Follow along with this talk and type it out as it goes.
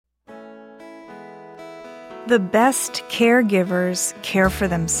The best caregivers care for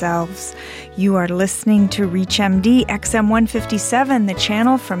themselves. You are listening to ReachMD XM157, the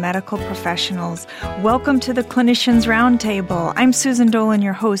channel for medical professionals. Welcome to the Clinicians Roundtable. I'm Susan Dolan,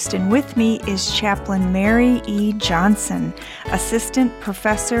 your host, and with me is Chaplain Mary E. Johnson, Assistant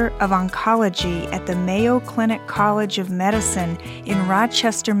Professor of Oncology at the Mayo Clinic College of Medicine in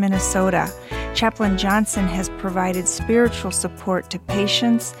Rochester, Minnesota. Chaplain Johnson has provided spiritual support to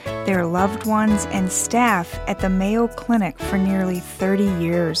patients, their loved ones, and staff at the Mayo Clinic for nearly 30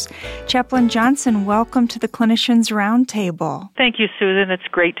 years. Chaplain Johnson, welcome to the Clinicians Roundtable. Thank you, Susan. It's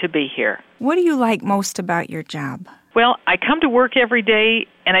great to be here. What do you like most about your job? Well, I come to work every day,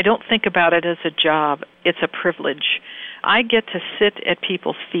 and I don't think about it as a job. It's a privilege. I get to sit at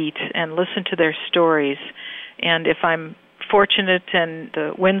people's feet and listen to their stories, and if I'm fortunate and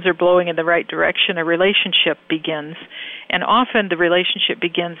the winds are blowing in the right direction, a relationship begins. And often the relationship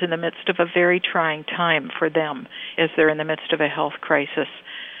begins in the midst of a very trying time for them as they're in the midst of a health crisis.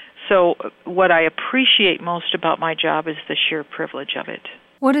 So what I appreciate most about my job is the sheer privilege of it.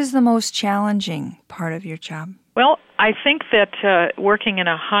 What is the most challenging part of your job? Well, I think that working in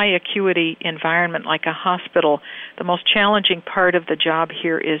a high acuity environment like a hospital, the most challenging part of the job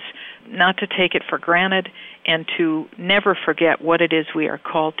here is not to take it for granted and to never forget what it is we are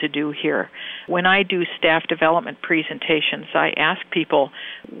called to do here. When I do staff development presentations, I ask people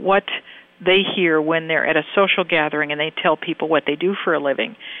what they hear when they're at a social gathering and they tell people what they do for a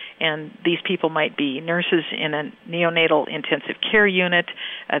living. And these people might be nurses in a neonatal intensive care unit,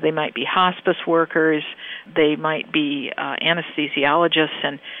 they might be hospice workers, they might be anesthesiologists,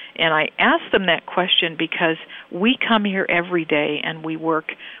 and I ask them that question because we come here every day and we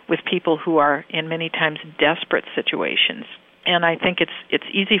work with people who are in many times desperate situations. And I think it's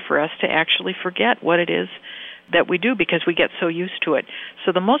easy for us to actually forget what it is that we do because we get so used to it.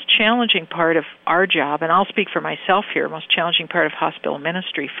 So the most challenging part of our job, and I'll speak for myself here, most challenging part of hospital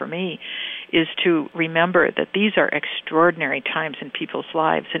ministry for me is to remember that these are extraordinary times in people's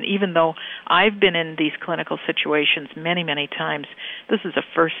lives. And even though I've been in these clinical situations many, many times, this is a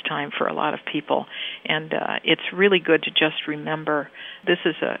first time for a lot of people. And it's really good to just remember this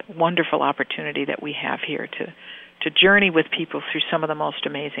is a wonderful opportunity that we have here to journey with people through some of the most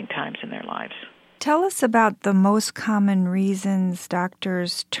amazing times in their lives. Tell us about the most common reasons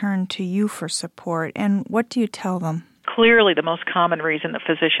doctors turn to you for support, and what do you tell them? Clearly, the most common reason that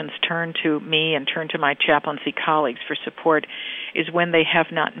physicians turn to me and turn to my chaplaincy colleagues for support is when they have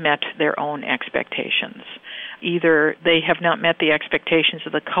not met their own expectations. Either they have not met the expectations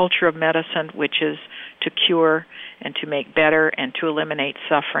of the culture of medicine, which is to cure and to make better and to eliminate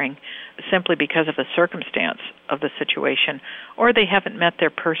suffering simply because of the circumstance of the situation, or they haven't met their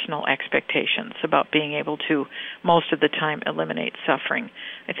personal expectations about being able to, most of the time, eliminate suffering.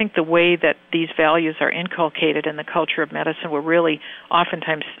 I think the way that these values are inculcated in the culture of medicine, we're really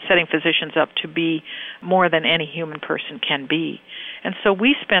oftentimes setting physicians up to be more than any human person can be. And so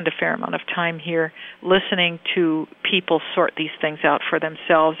we spend a fair amount of time here listening to people sort these things out for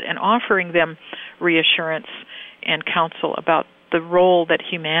themselves and offering them reassurance and counsel about the role that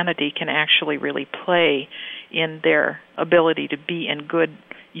humanity can actually really play in their ability to be in good,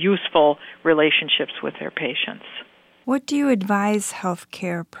 useful relationships with their patients. What do you advise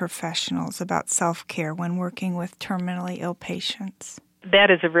healthcare professionals about self-care when working with terminally ill patients?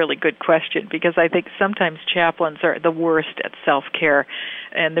 That is a really good question because I think sometimes chaplains are the worst at self-care.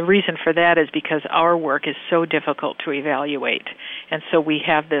 And the reason for that is because our work is so difficult to evaluate. And so we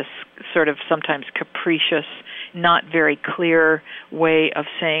have this sort of sometimes capricious, not very clear way of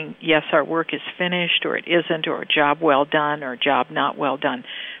saying, yes, our work is finished, or it isn't, or job well done, or job not well done.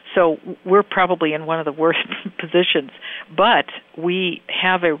 So we're probably in one of the worst positions, but we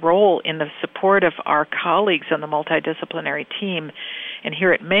have a role in the support of our colleagues on the multidisciplinary team. And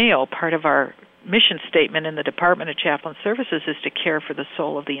here at Mayo, part of our mission statement in the Department of Chaplain Services is to care for the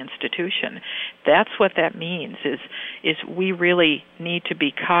soul of the institution. That's what that means, is we really need to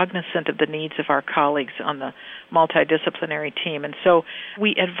be cognizant of the needs of our colleagues on the multidisciplinary team. And so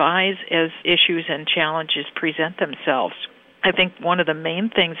we advise as issues and challenges present themselves. I think one of the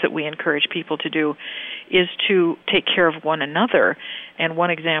main things that we encourage people to do is to take care of one another. And one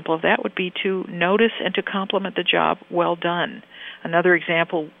example of that would be to notice and to compliment the job well done. Another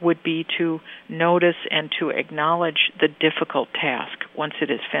example would be to notice and to acknowledge the difficult task once it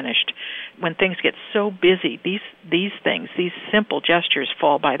is finished. When things get so busy, these things, these simple gestures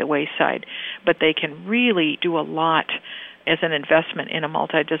fall by the wayside, but they can really do a lot as an investment in a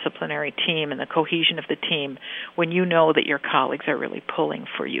multidisciplinary team and the cohesion of the team when you know that your colleagues are really pulling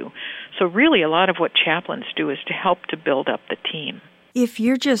for you. So really a lot of what chaplains do is to help to build up the team. If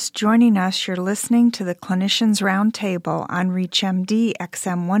you're just joining us, you're listening to the Clinicians Roundtable on ReachMD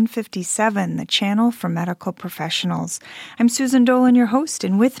XM 157, the channel for medical professionals. I'm Susan Dolan, your host,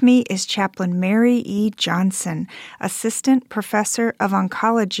 and with me is Chaplain Mary E. Johnson, Assistant Professor of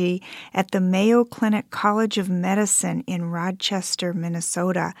Oncology at the Mayo Clinic College of Medicine in Rochester,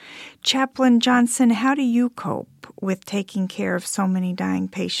 Minnesota. Chaplain Johnson, how do you cope with taking care of so many dying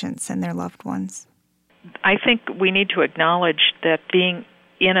patients and their loved ones? I think we need to acknowledge that being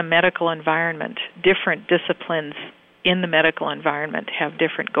in a medical environment, different disciplines in the medical environment have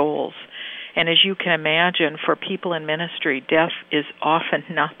different goals. And as you can imagine, for people in ministry, death is often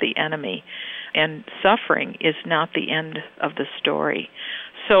not the enemy, and suffering is not the end of the story.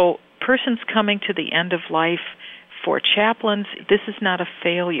 So persons coming to the end of life, for chaplains, this is not a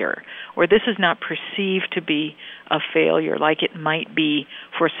failure, or this is not perceived to be a failure like it might be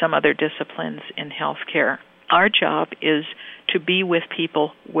for some other disciplines in healthcare. Our job is to be with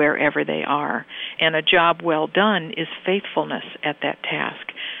people wherever they are, and a job well done is faithfulness at that task.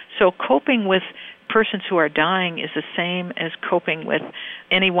 So coping with persons who are dying is the same as coping with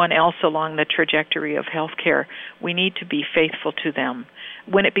anyone else along the trajectory of healthcare. We need to be faithful to them.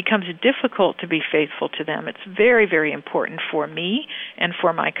 When it becomes difficult to be faithful to them, it's very, very important for me and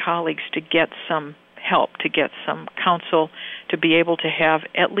for my colleagues to get some help, to get some counsel, to be able to have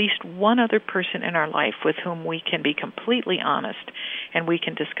at least one other person in our life with whom we can be completely honest and we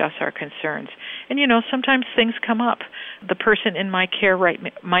can discuss our concerns. And, sometimes things come up. The person in my care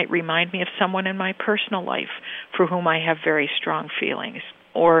might remind me of someone in my personal life for whom I have very strong feelings.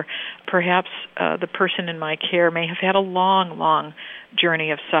 Or perhaps the person in my care may have had a long, long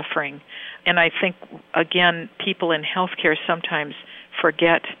journey of suffering. And I think, again, people in healthcare sometimes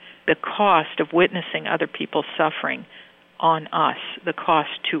forget the cost of witnessing other people's suffering on us, the cost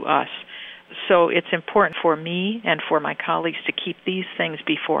to us. So it's important for me and for my colleagues to keep these things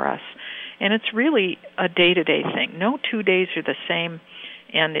before us. And it's really a day-to-day thing. No 2 days are the same,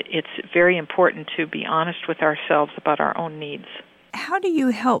 and it's very important to be honest with ourselves about our own needs. How do you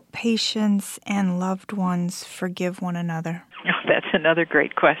help patients and loved ones forgive one another? Oh, that's another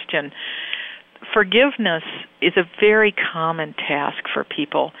great question. Forgiveness is a very common task for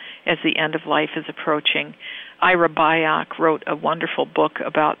people as the end of life is approaching. Ira Byock wrote a wonderful book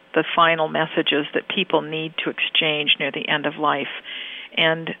about the final messages that people need to exchange near the end of life.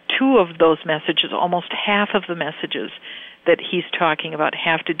 And two of those messages, almost half of the messages that he's talking about,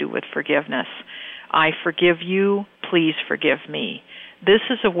 have to do with forgiveness. I forgive you, please forgive me. This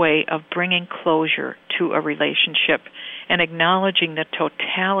is a way of bringing closure to a relationship and acknowledging the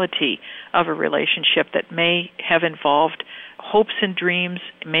totality of a relationship that may have involved hopes and dreams,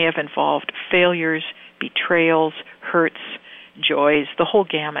 may have involved failures, betrayals, hurts, joys, the whole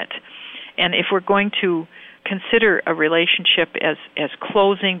gamut. And if we're going to consider a relationship as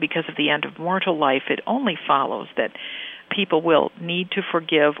closing because of the end of mortal life, it only follows that people will need to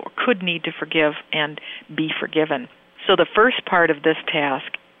forgive or could need to forgive and be forgiven. So the first part of this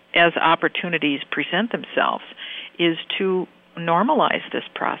task, as opportunities present themselves, is to normalize this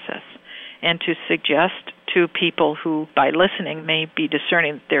process and to suggest to people who, by listening, may be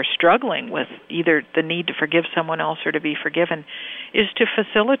discerning they're struggling with either the need to forgive someone else or to be forgiven, is to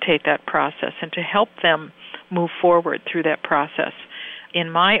facilitate that process and to help them move forward through that process. In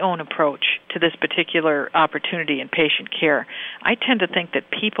my own approach to this particular opportunity in patient care, I tend to think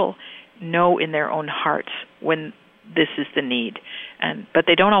that people know in their own hearts when this is the need, but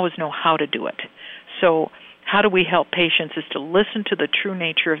they don't always know how to do it. So how do we help patients is to listen to the true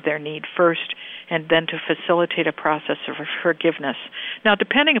nature of their need first and then to facilitate a process of forgiveness. Now,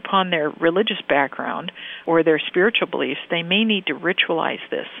 depending upon their religious background or their spiritual beliefs, they may need to ritualize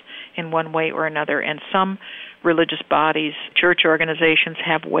this in one way or another, and some religious bodies, church organizations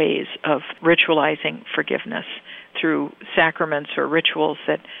have ways of ritualizing forgiveness through sacraments or rituals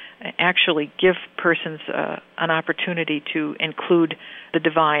that actually give persons an opportunity to include the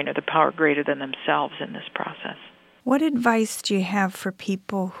divine or the power greater than themselves in this process. What advice do you have for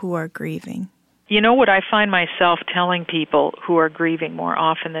people who are grieving? What I find myself telling people who are grieving more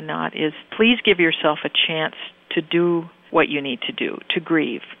often than not is, please give yourself a chance to do what you need to do, to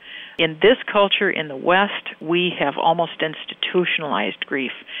grieve. In this culture, in the West, we have almost institutionalized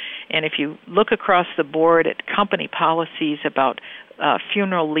grief. And if you look across the board at company policies about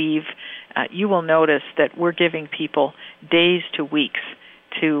funeral leave, you will notice that we're giving people days to weeks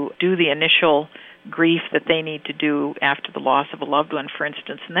to do the initial grief that they need to do after the loss of a loved one, for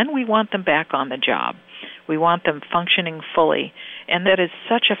instance, and then we want them back on the job. We want them functioning fully, and that is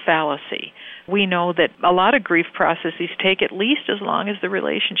such a fallacy. We know that a lot of grief processes take at least as long as the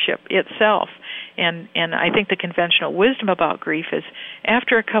relationship itself, And I think the conventional wisdom about grief is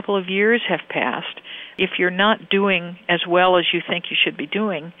after a couple of years have passed, if you're not doing as well as you think you should be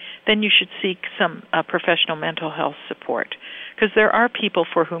doing, then you should seek some professional mental health support. Because there are people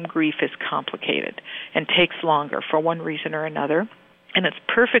for whom grief is complicated and takes longer for one reason or another. And it's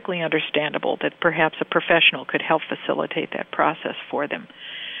perfectly understandable that perhaps a professional could help facilitate that process for them.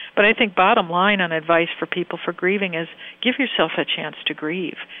 But I think bottom line on advice for people for grieving is give yourself a chance to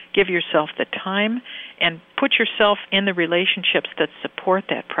grieve. Give yourself the time and put yourself in the relationships that support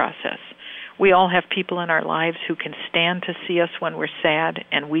that process. We all have people in our lives who can stand to see us when we're sad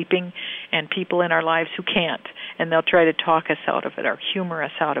and weeping, and people in our lives who can't, and they'll try to talk us out of it or humor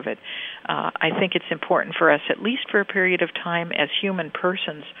us out of it. I think it's important for us, at least for a period of time as human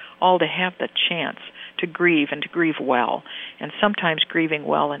persons, all to have the chance to grieve and to grieve well. And sometimes grieving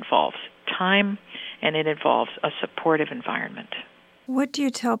well involves time, and it involves a supportive environment. What do you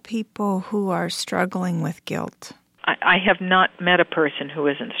tell people who are struggling with guilt? I have not met a person who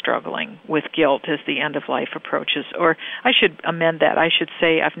isn't struggling with guilt as the end of life approaches. Or I should amend that. I should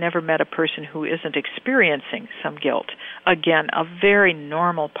say I've never met a person who isn't experiencing some guilt. Again, a very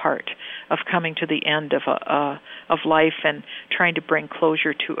normal part of coming to the end of life and trying to bring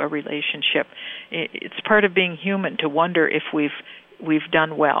closure to a relationship. It's part of being human to wonder if we've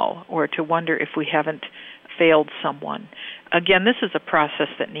done well, or to wonder if we haven't failed someone. Again, this is a process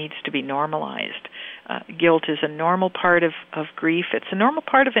that needs to be normalized. Guilt is a normal part of grief. It's a normal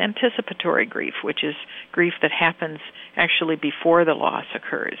part of anticipatory grief, which is grief that happens actually before the loss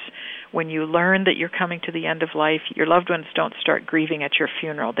occurs. When you learn that you're coming to the end of life, your loved ones don't start grieving at your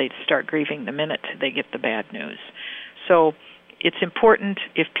funeral. They start grieving the minute they get the bad news. So it's important,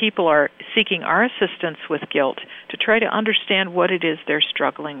 if people are seeking our assistance with guilt, to try to understand what it is they're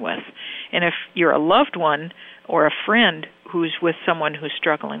struggling with. And if you're a loved one or a friend who's with someone who's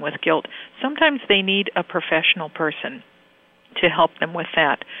struggling with guilt, sometimes they need a professional person to help them with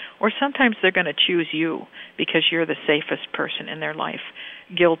that. Or sometimes they're going to choose you because you're the safest person in their life.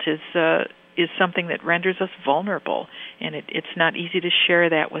 Guilt is something that renders us vulnerable, and it's not easy to share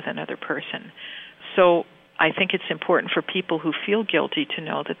that with another person. So I think it's important for people who feel guilty to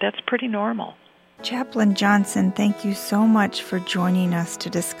know that that's pretty normal. Chaplain Johnson, thank you so much for joining us to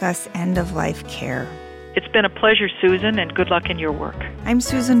discuss end-of-life care. It's been a pleasure, Susan, and good luck in your work. I'm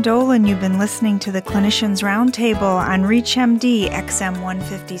Susan Dolan. You've been listening to the Clinicians Roundtable on ReachMD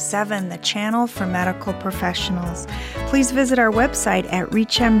XM157, the channel for medical professionals. Please visit our website at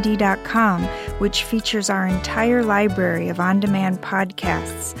reachmd.com, which features our entire library of on-demand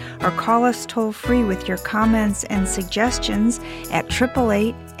podcasts, or call us toll-free with your comments and suggestions at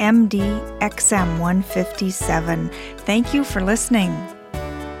 888-MD-XM157. Thank you for listening.